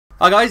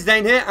Hi guys,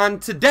 Dane here, and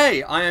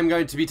today I am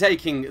going to be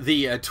taking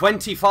the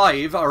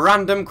 25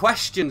 random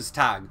questions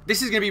tag.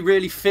 This is going to be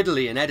really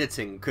fiddly in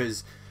editing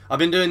because I've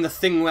been doing the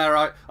thing where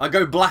I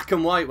go black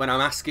and white when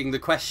I'm asking the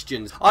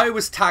questions. I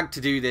was tagged to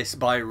do this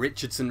by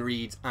Richardson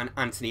Reads and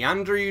Anthony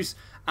Andrews.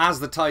 As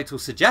the title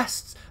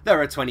suggests,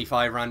 there are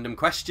 25 random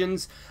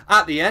questions.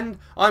 At the end,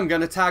 I'm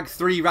going to tag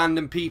 3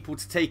 random people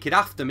to take it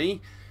after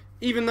me,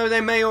 even though they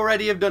may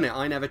already have done it.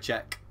 I never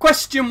check.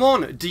 Question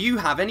 1. Do you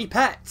have any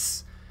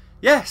pets?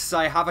 Yes,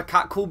 I have a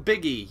cat called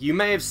Biggie. You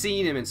may have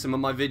seen him in some of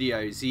my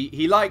videos.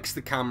 He likes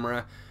the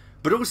camera,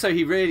 but also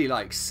he really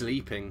likes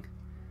sleeping.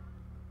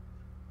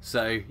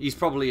 So he's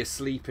probably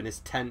asleep in his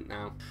tent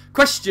now.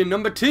 Question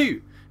number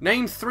 2.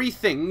 Name 3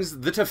 things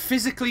that are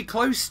physically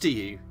close to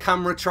you.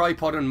 Camera,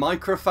 tripod and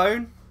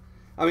microphone.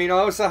 I mean, I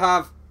also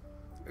have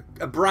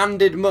a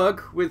branded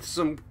mug with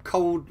some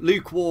cold,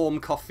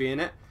 lukewarm coffee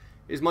in it.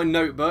 Here's my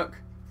notebook.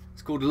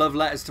 It's called Love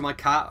Letters to My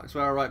Cat. It's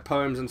where I write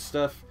poems and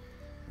stuff.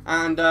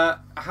 And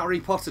a Harry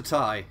Potter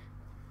tie,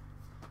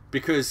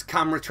 because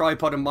camera,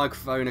 tripod and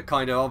microphone are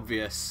kind of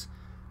obvious.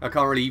 I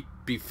can't really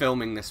be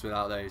filming this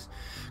without those.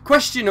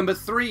 Question number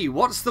 3.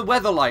 What's the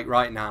weather like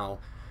right now?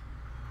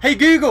 Hey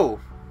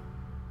Google,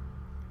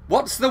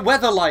 what's the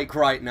weather like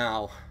right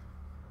now?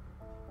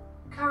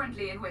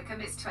 Currently in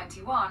Wickham it's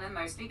 21 and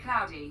mostly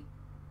cloudy.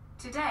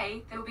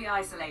 Today there will be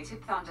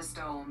isolated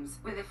thunderstorms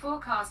with a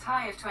forecast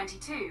high of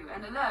 22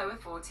 and a low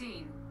of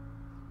 14.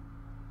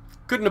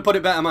 Couldn't have put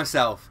it better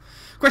myself.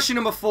 Question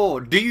number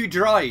 4. Do you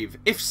drive?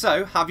 If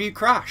so, have you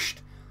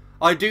crashed?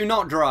 I do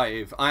not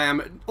drive. I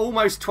am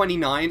almost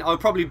 29. I'll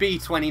probably be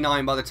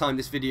 29 by the time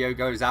this video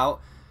goes out.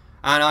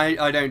 And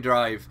I don't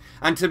drive.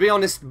 And to be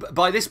honest,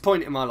 by this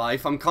point in my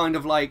life, I'm kind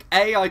of like,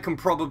 A, I can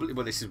probably...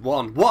 Well, this is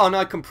one. One,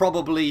 I can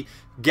probably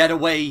get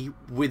away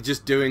with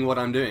just doing what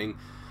I'm doing.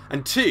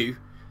 And 2...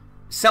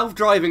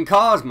 self-driving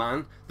cars,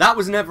 man, that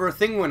was never a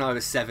thing when I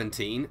was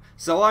 17,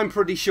 so I'm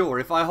pretty sure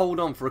if I hold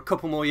on for a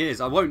couple more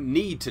years I won't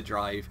need to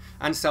drive,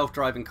 and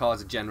self-driving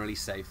cars are generally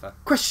safer.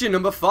 Question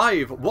number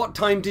 5. What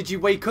time did you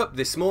wake up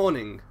this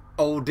morning?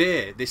 Oh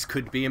dear, this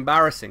could be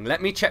embarrassing.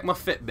 Let me check my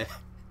Fitbit.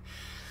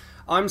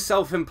 I'm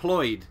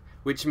self-employed,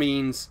 which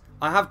means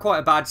I have quite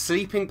a bad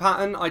sleeping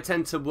pattern. I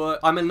tend to work,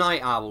 I'm a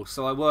night owl,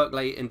 so I work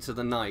late into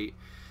the night.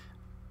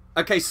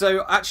 Okay,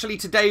 so actually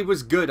today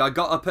was good. I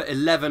got up at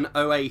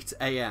 11:08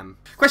 AM.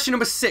 Question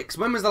number 6.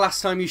 When was the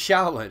last time you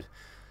showered?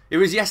 It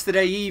was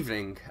yesterday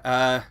evening.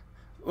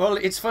 Well,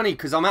 it's funny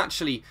because I'm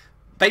actually...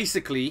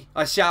 Basically,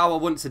 I shower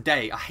once a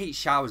day. I hate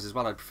showers as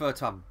well. I prefer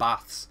to have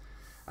baths.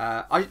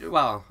 I don't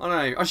know.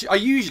 I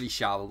usually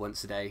shower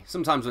once a day.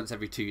 Sometimes once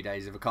every 2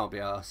 days if I can't be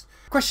arsed.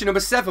 Question number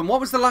 7. What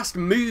was the last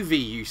movie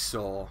you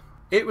saw?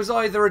 It was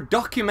either a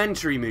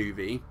documentary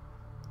movie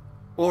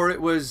or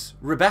it was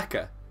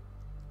Rebecca,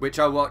 which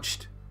I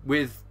watched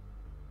with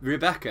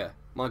Rebecca,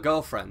 my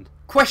girlfriend.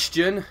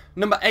 Question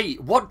number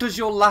 8. What does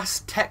your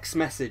last text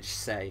message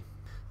say?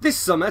 This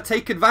summer,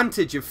 take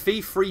advantage of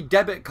fee-free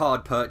debit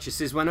card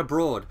purchases when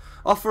abroad.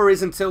 Offer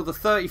is until the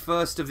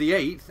 31st of the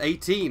 8th,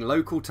 18,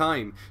 local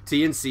time.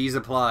 T&Cs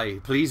apply.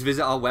 Please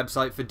visit our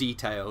website for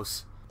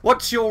details.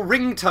 What's your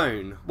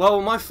ringtone?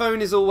 Well, my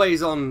phone is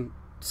always on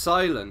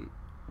silent,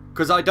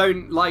 because I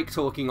don't like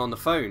talking on the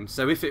phone,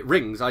 so if it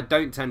rings, I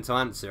don't tend to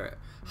answer it.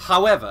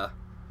 However...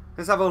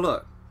 let's have a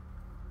look.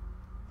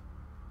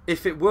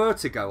 If it were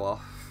to go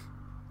off...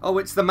 Oh,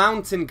 it's the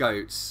mountain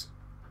goats.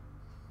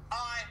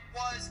 I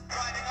was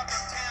driving up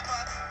from Tampa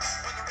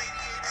when the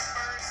radiator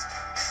burst.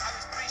 I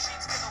was 3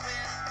 sheets to the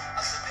wind.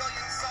 A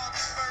civilian saw me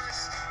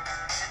first.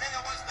 And then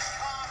there was the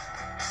cop.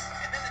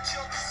 And then the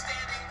children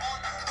standing on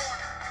the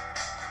corner.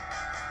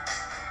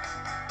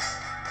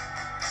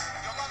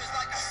 Your love is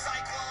like a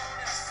cyclone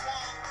in a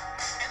swamp.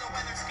 And the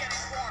weather's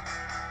getting warmer.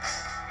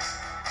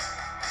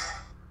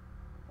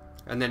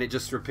 And then it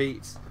just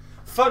repeats.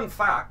 Fun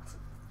fact,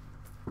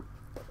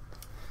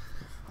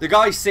 the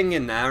guy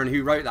singing there and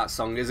who wrote that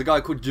song is a guy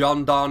called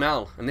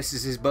Darnielle, and this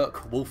is his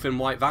book, Wolf in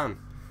White Van.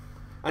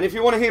 And if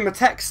you want to hear my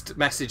text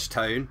message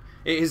tone,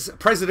 it is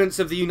Presidents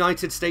of the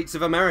United States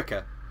of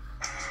America.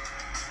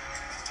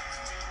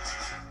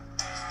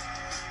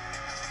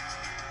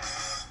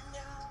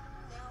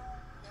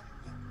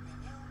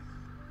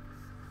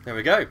 There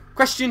we go.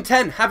 Question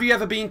 10. Have you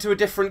ever been to a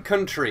different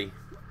country?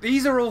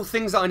 These are all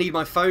things that I need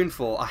my phone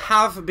for. I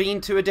have been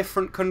to a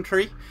different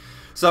country.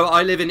 So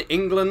I live in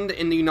England,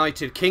 in the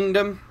United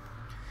Kingdom.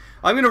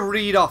 I'm going to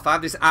read off. I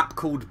have this app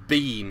called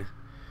Bean,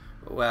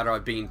 where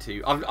I've been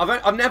to.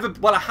 I've never...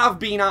 Well, I have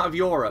been out of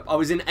Europe. I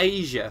was in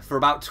Asia for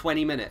about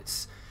 20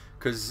 minutes.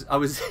 Because I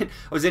was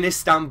in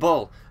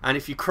Istanbul. And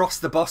if you cross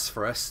the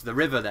Bosphorus, the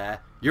river there,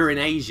 you're in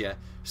Asia.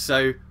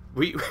 So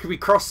we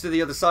crossed to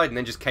the other side and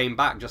then just came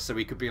back just so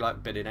we could be like a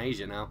bit in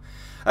Asia now.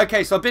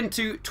 Okay, so I've been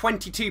to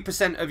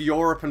 22% of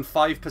Europe and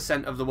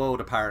 5% of the world,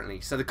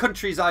 apparently. So the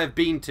countries I have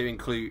been to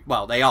include...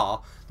 Well,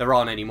 there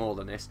aren't any more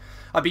than this.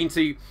 I've been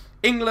to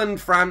England,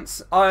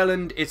 France,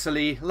 Ireland,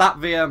 Italy,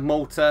 Latvia,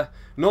 Malta,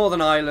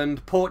 Northern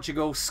Ireland,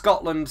 Portugal,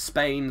 Scotland,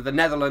 Spain, the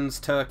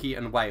Netherlands, Turkey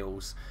and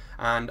Wales.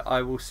 and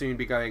I will soon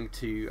be going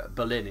to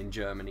Berlin in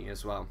Germany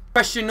as well.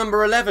 Question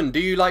number 11. Do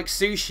you like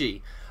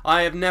sushi?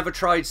 I have never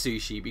tried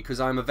sushi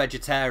because I'm a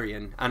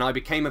vegetarian, and I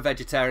became a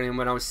vegetarian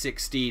when I was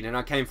 16, and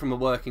I came from a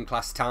working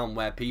class town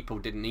where people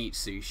didn't eat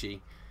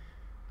sushi.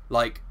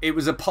 Like, it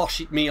was a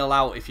posh meal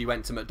out if you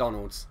went to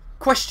McDonald's.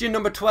 Question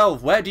number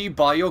 12. Where do you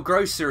buy your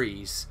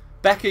groceries?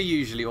 Becca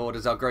usually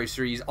orders our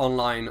groceries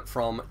online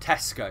from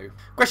Tesco.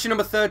 Question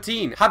number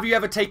 13. Have you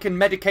ever taken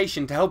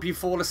medication to help you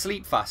fall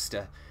asleep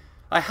faster?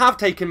 I have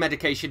taken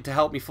medication to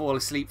help me fall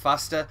asleep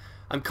faster.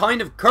 I'm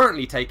kind of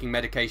currently taking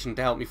medication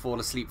to help me fall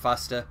asleep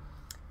faster.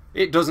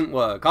 It doesn't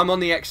work. I'm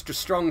on the extra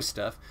strong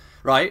stuff,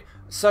 right?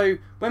 So,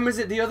 when was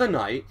it the other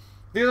night?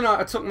 The other night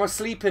I took my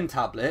sleeping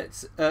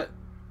tablets at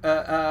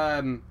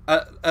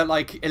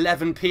like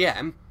 11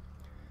 PM,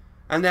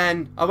 and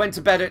then I went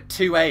to bed at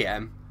 2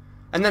 AM,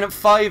 and then at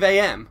 5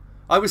 AM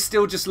I was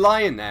still just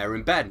lying there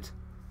in bed.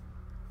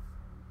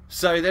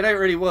 So they don't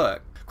really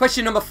work.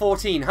 Question number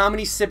 14. How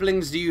many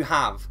siblings do you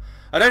have?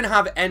 I don't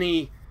have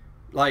any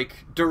like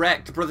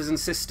direct brothers and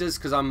sisters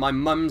because I'm my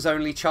mum's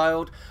only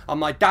child. On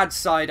my dad's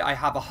side I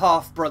have a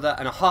half brother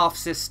and a half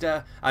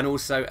sister, and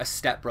also a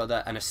step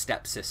brother and a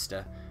step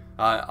sister.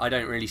 I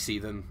don't really see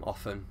them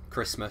often.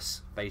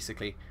 Christmas,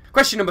 basically.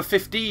 Question number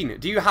 15.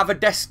 Do you have a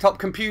desktop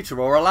computer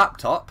or a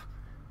laptop?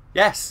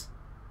 Yes.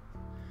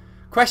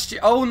 Question...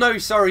 Oh, no,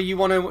 sorry. You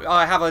want to...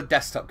 I have a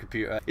desktop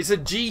computer. It's a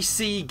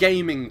GC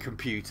gaming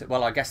computer.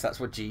 Well, I guess that's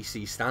what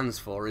GC stands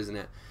for, isn't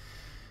it?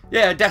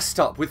 Yeah, a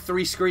desktop with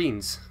 3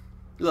 screens.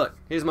 Look,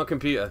 here's my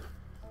computer.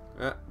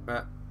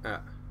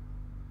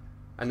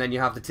 And then you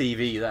have the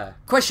TV there.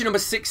 Question number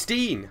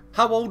 16.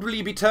 How old will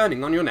you be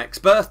turning on your next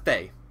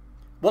birthday?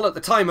 Well, at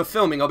the time of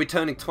filming, I'll be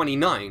turning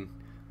 29.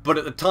 But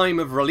at the time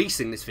of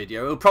releasing this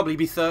video, it'll probably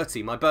be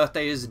 30. My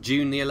birthday is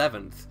June the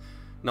 11th,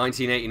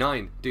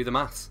 1989. Do the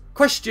maths.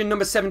 Question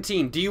number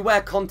 17. Do you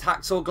wear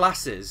contacts or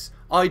glasses?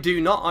 I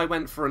do not. I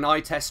went for an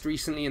eye test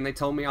recently and they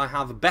told me I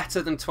have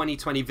better than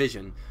 20/20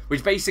 vision.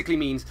 Which basically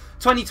means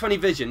 20/20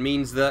 vision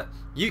means that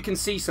you can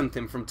see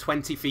something from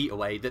 20 feet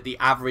away that the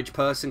average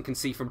person can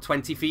see from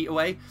 20 feet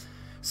away.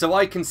 So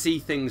I can see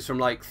things from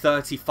like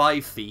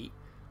 35 feet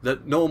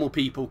that normal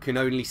people can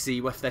only see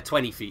if they're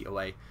 20 feet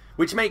away.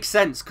 Which makes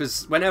sense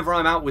because whenever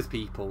I'm out with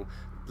people,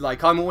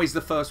 like I'm always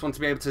the first one to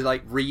be able to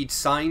like read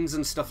signs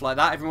and stuff like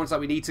that. Everyone's like,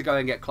 we need to go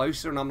and get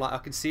closer, and I'm like, I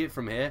can see it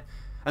from here.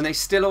 And they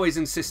still always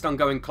insist on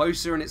going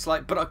closer, and it's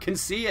like, but I can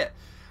see it.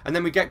 And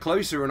then we get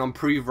closer and I'm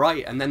proved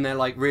right, and then they're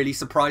like really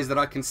surprised that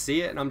I can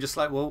see it, and I'm just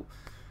like, well,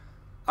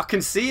 I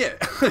can see it.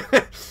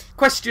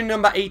 Question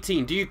number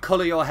 18. Do you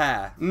colour your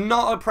hair?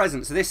 Not at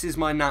present, so this is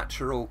my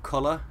natural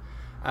colour.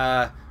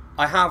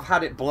 I have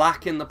had it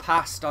black in the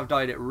past. I've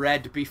dyed it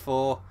red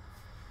before.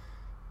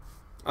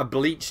 I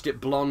bleached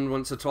it blonde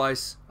once or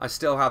twice. I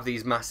still have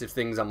these massive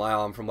things on my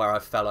arm from where I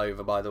fell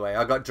over, by the way.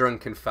 I got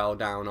drunk and fell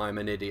down. I'm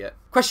an idiot.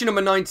 Question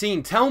number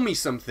 19. Tell me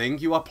something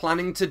you are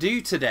planning to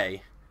do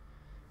today.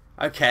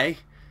 Okay.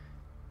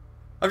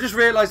 I've just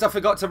realised I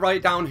forgot to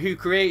write down who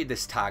created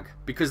this tag,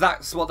 because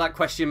that's what that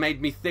question made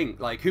me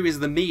think. Like, who is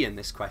the me in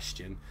this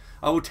question?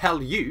 I will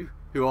tell you,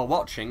 who are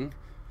watching,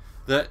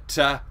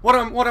 that what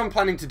I'm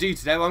planning to do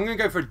today, well, I'm going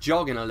to go for a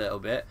jog in a little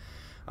bit.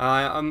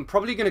 I'm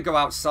probably going to go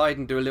outside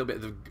and do a little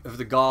bit of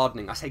the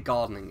gardening. I say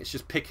gardening, it's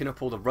just picking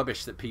up all the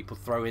rubbish that people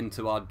throw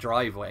into our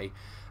driveway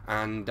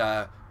and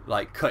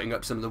like cutting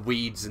up some of the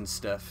weeds and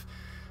stuff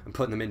and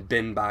putting them in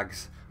bin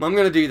bags. I'm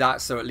going to do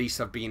that, so at least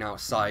I've been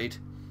outside.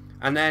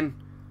 And then,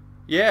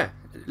 yeah,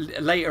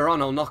 later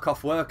on I'll knock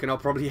off work and I'll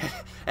probably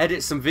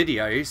edit some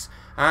videos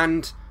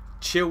and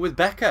chill with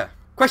Becca.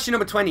 Question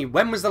number 20.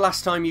 When was the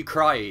last time you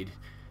cried?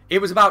 It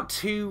was about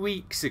 2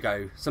 weeks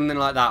ago, something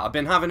like that. I've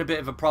been having a bit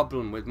of a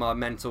problem with my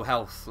mental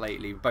health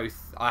lately.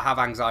 Both, I have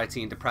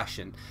anxiety and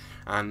depression,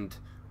 and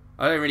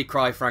I don't really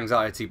cry for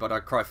anxiety, but I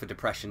cry for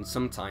depression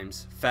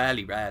sometimes,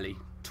 fairly rarely,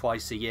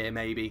 twice a year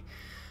maybe.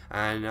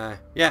 And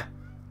yeah,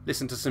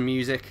 listened to some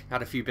music,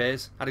 had a few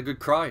beers, had a good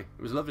cry. It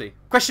was lovely.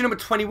 Question number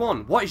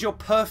 21. What is your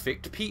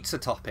perfect pizza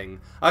topping?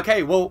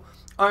 Okay, well,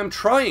 I'm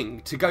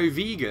trying to go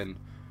vegan.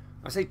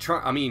 I say try,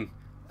 I mean,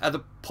 at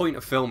the point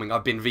of filming,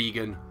 I've been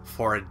vegan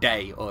for a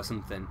day or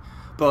something.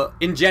 But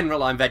in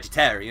general, I'm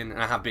vegetarian,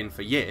 and I have been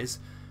for years.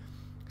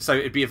 So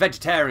it'd be a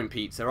vegetarian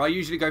pizza. I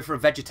usually go for a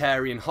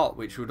vegetarian hot,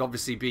 which would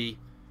obviously be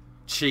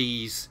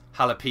cheese,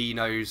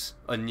 jalapenos,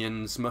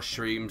 onions,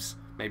 mushrooms,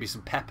 maybe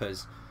some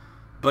peppers.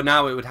 But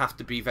now it would have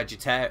to be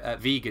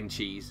vegan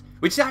cheese,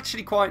 which is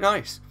actually quite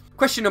nice.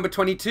 Question number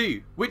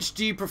 22. Which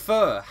do you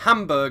prefer,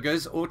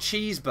 hamburgers or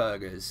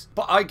cheeseburgers?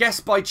 But I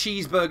guess by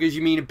cheeseburgers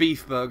you mean a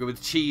beef burger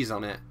with cheese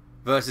on it,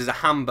 versus a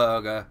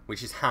hamburger,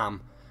 which is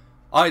ham,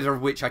 either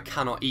of which I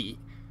cannot eat.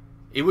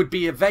 It would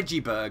be a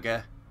veggie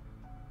burger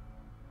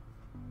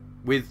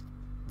with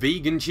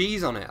vegan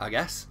cheese on it, I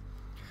guess.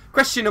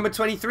 Question number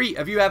 23.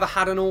 Have you ever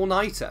had an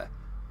all-nighter?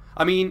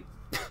 I mean,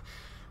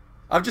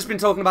 I've just been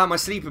talking about my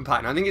sleeping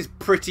pattern. I think it's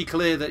pretty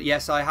clear that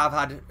yes, I have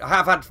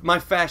had my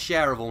fair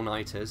share of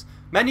all-nighters.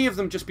 Many of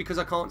them just because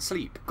I can't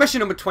sleep. Question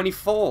number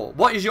 24.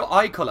 What is your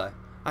eye colour?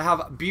 I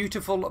have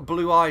beautiful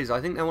blue eyes. I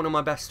think they're one of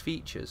my best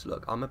features.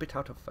 Look, I'm a bit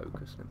out of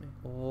focus. Let me...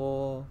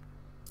 Oh.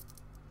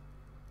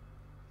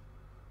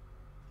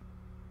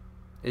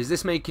 Is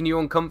this making you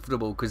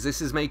uncomfortable? Because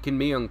this is making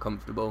me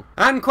uncomfortable.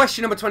 And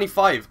question number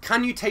 25.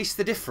 Can you taste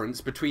the difference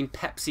between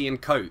Pepsi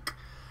and Coke?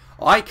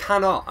 I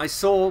cannot. I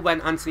saw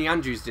when Anthony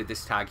Andrews did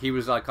this tag, he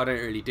was like, I don't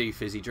really do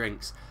fizzy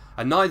drinks.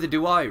 And neither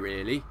do I,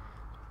 really.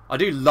 I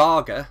do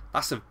lager.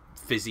 That's a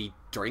fizzy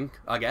drink,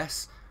 I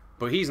guess.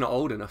 But he's not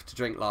old enough to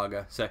drink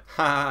lager. So,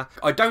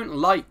 I don't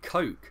like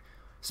Coke.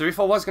 So if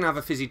I was going to have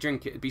a fizzy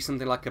drink, it would be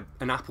something like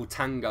an Apple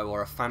Tango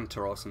or a Fanta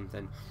or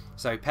something.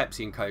 So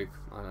Pepsi and Coke,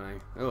 I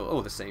don't know,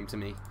 all the same to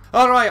me.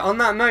 Alright, on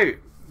that note,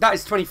 that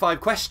is 25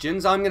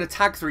 questions. I'm going to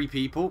tag 3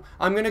 people.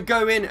 I'm going to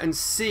go in and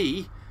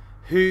see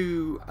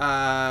who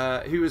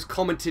has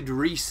commented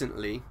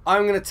recently.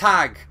 I'm going to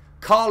tag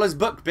Carla's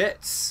Book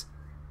Bits,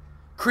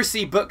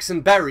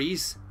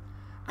 ChrissyBooksAndBerries,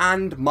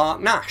 and Marc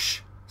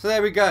Nash. So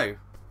there we go.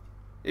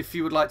 If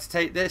you would like to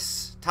take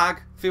this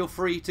tag, feel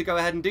free to go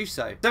ahead and do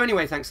so. So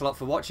anyway, thanks a lot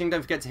for watching.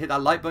 Don't forget to hit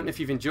that like button if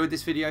you've enjoyed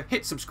this video.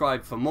 Hit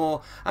subscribe for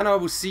more, and I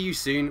will see you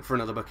soon for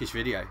another bookish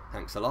video.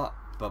 Thanks a lot.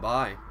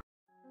 Bye-bye.